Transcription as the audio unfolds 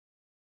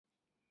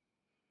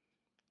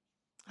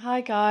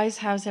Hi guys,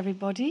 how's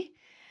everybody?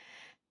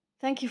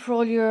 Thank you for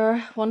all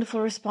your wonderful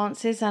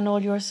responses and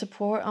all your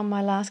support on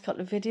my last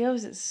couple of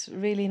videos. It's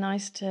really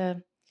nice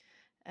to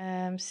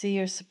see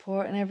your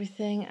support and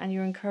everything and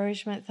your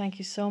encouragement. Thank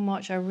you so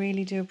much. I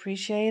really do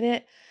appreciate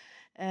it.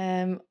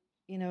 Um,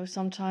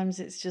 sometimes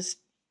it's just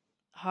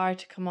hard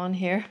to come on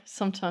here.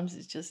 Sometimes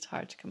it's just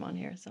hard to come on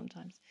here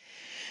sometimes.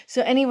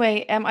 So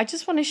anyway, I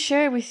just want to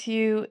share with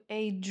you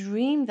a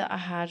dream that I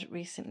had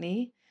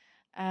recently.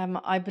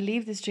 I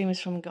believe this dream is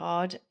from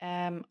God.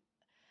 There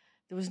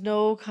was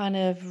no kind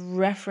of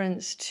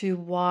reference to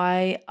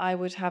why I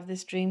would have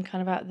this dream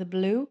kind of out of the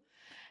blue.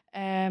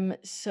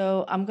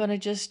 So I'm going to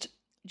just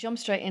jump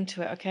straight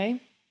into it,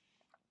 okay?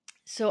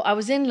 So I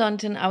was in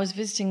London. I was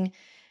visiting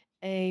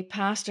a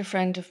pastor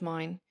friend of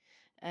mine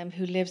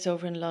who lives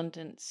over in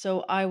London.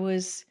 So I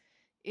was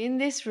in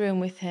this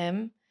room with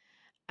him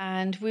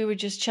and we were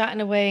just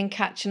chatting away and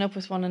catching up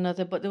with one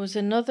another. But there was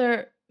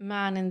another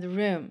man in the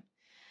room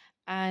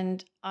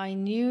and I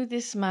knew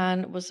this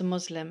man was a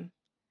Muslim.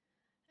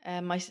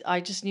 I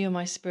just knew in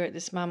my spirit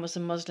this man was a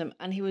Muslim,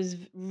 and he was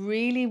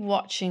really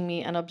watching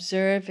me and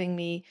observing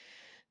me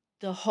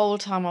the whole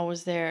time I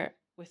was there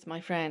with my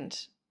friend.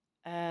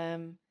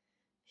 Um,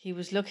 he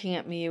was looking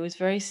at me. It was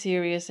very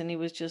serious, and he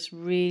was just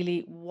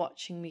really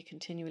watching me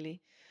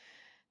continually.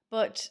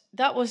 But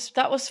that was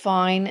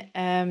fine.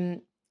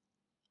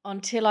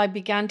 Until I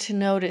began to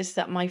notice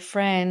that my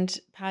friend,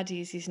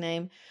 Paddy is his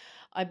name,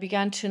 I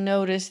began to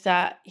notice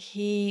that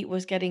he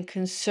was getting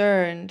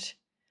concerned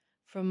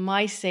from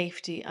my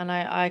safety, and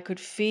I could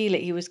feel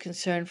it. He was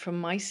concerned from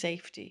my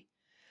safety.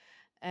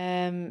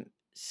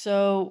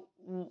 So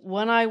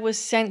when I was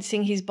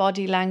sensing his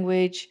body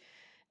language,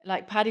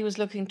 like Paddy was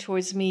looking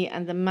towards me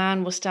and the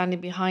man was standing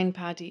behind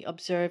Paddy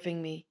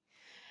observing me.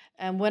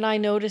 And when I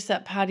noticed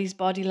that Paddy's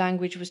body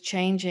language was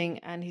changing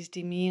and his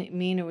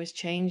demeanor was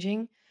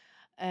changing,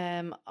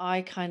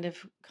 I kind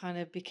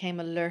of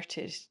became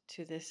alerted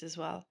to this as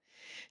well.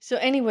 So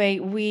anyway,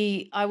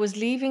 I was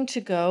leaving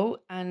to go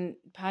and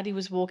Paddy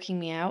was walking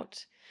me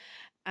out.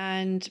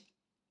 And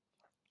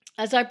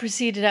as I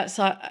proceeded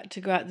outside to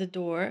go out the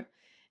door,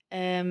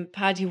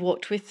 Paddy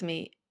walked with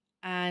me,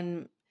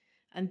 and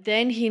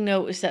then he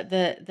noticed that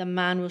the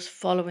man was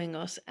following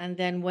us. And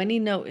then when he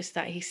noticed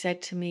that, he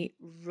said to me,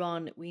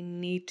 "Run! We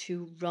need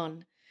to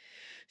run."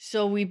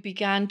 So we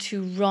began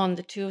to run.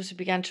 The two of us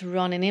began to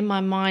run, and in my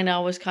mind, I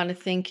was kind of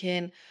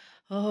thinking,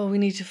 "Oh, we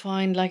need to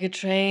find like a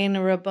train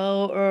or a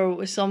boat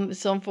or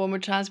some form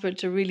of transport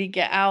to really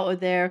get out of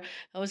there."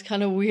 That was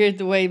kind of weird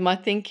the way my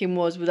thinking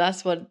was, but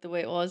that's what the way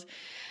it was.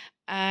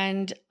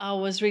 And I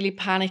was really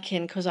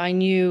panicking because I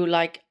knew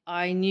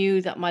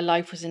that my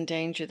life was in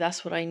danger.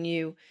 That's what I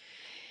knew.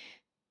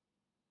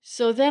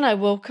 So then I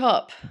woke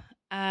up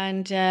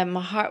and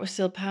my heart was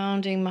still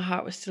pounding. My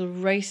heart was still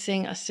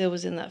racing. I still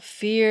was in that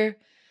fear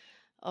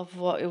of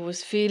what it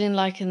was feeling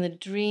like in the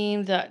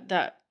dream,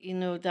 that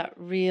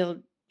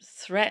real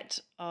threat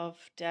of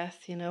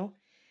death.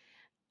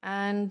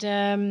 And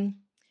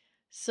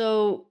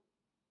so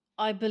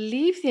I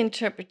believe the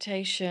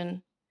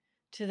interpretation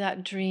to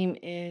that dream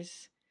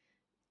is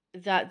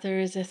that there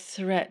is a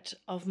threat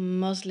of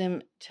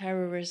Muslim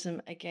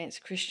terrorism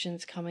against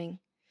Christians coming.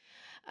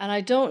 And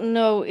I don't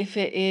know if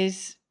it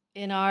is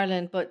in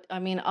Ireland, but I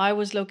mean, I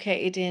was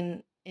located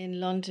in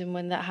London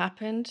when that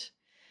happened.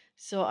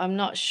 So I'm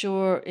not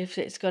sure if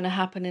it's going to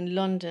happen in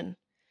London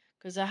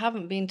because I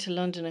haven't been to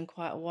London in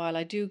quite a while.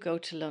 I do go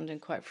to London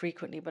quite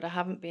frequently, but I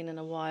haven't been in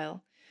a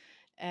while.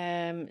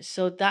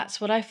 So that's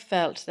what I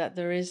felt, that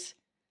there is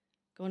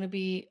going to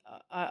be,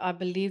 I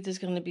believe there's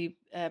going to be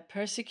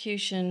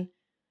persecution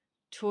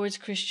towards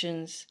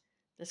Christians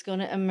that's going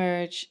to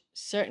emerge,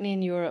 certainly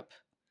in Europe,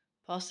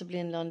 possibly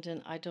in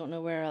London. I don't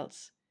know where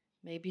else.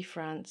 Maybe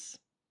France.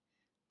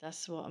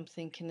 That's what I'm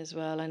thinking as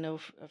well. I know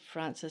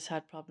France has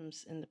had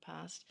problems in the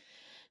past.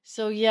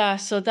 So yeah,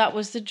 so that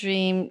was the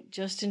dream.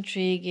 Just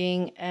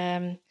intriguing.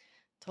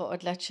 Thought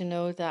I'd let you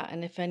know that.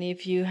 And if any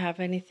of you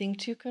have anything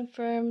to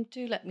confirm,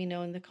 do let me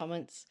know in the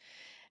comments.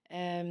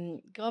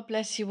 God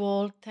bless you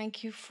all.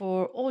 Thank you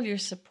for all your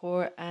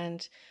support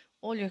and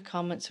all your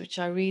comments, which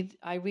I read.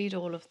 I read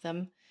all of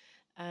them.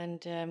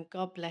 And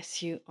God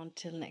bless you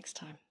until next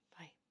time.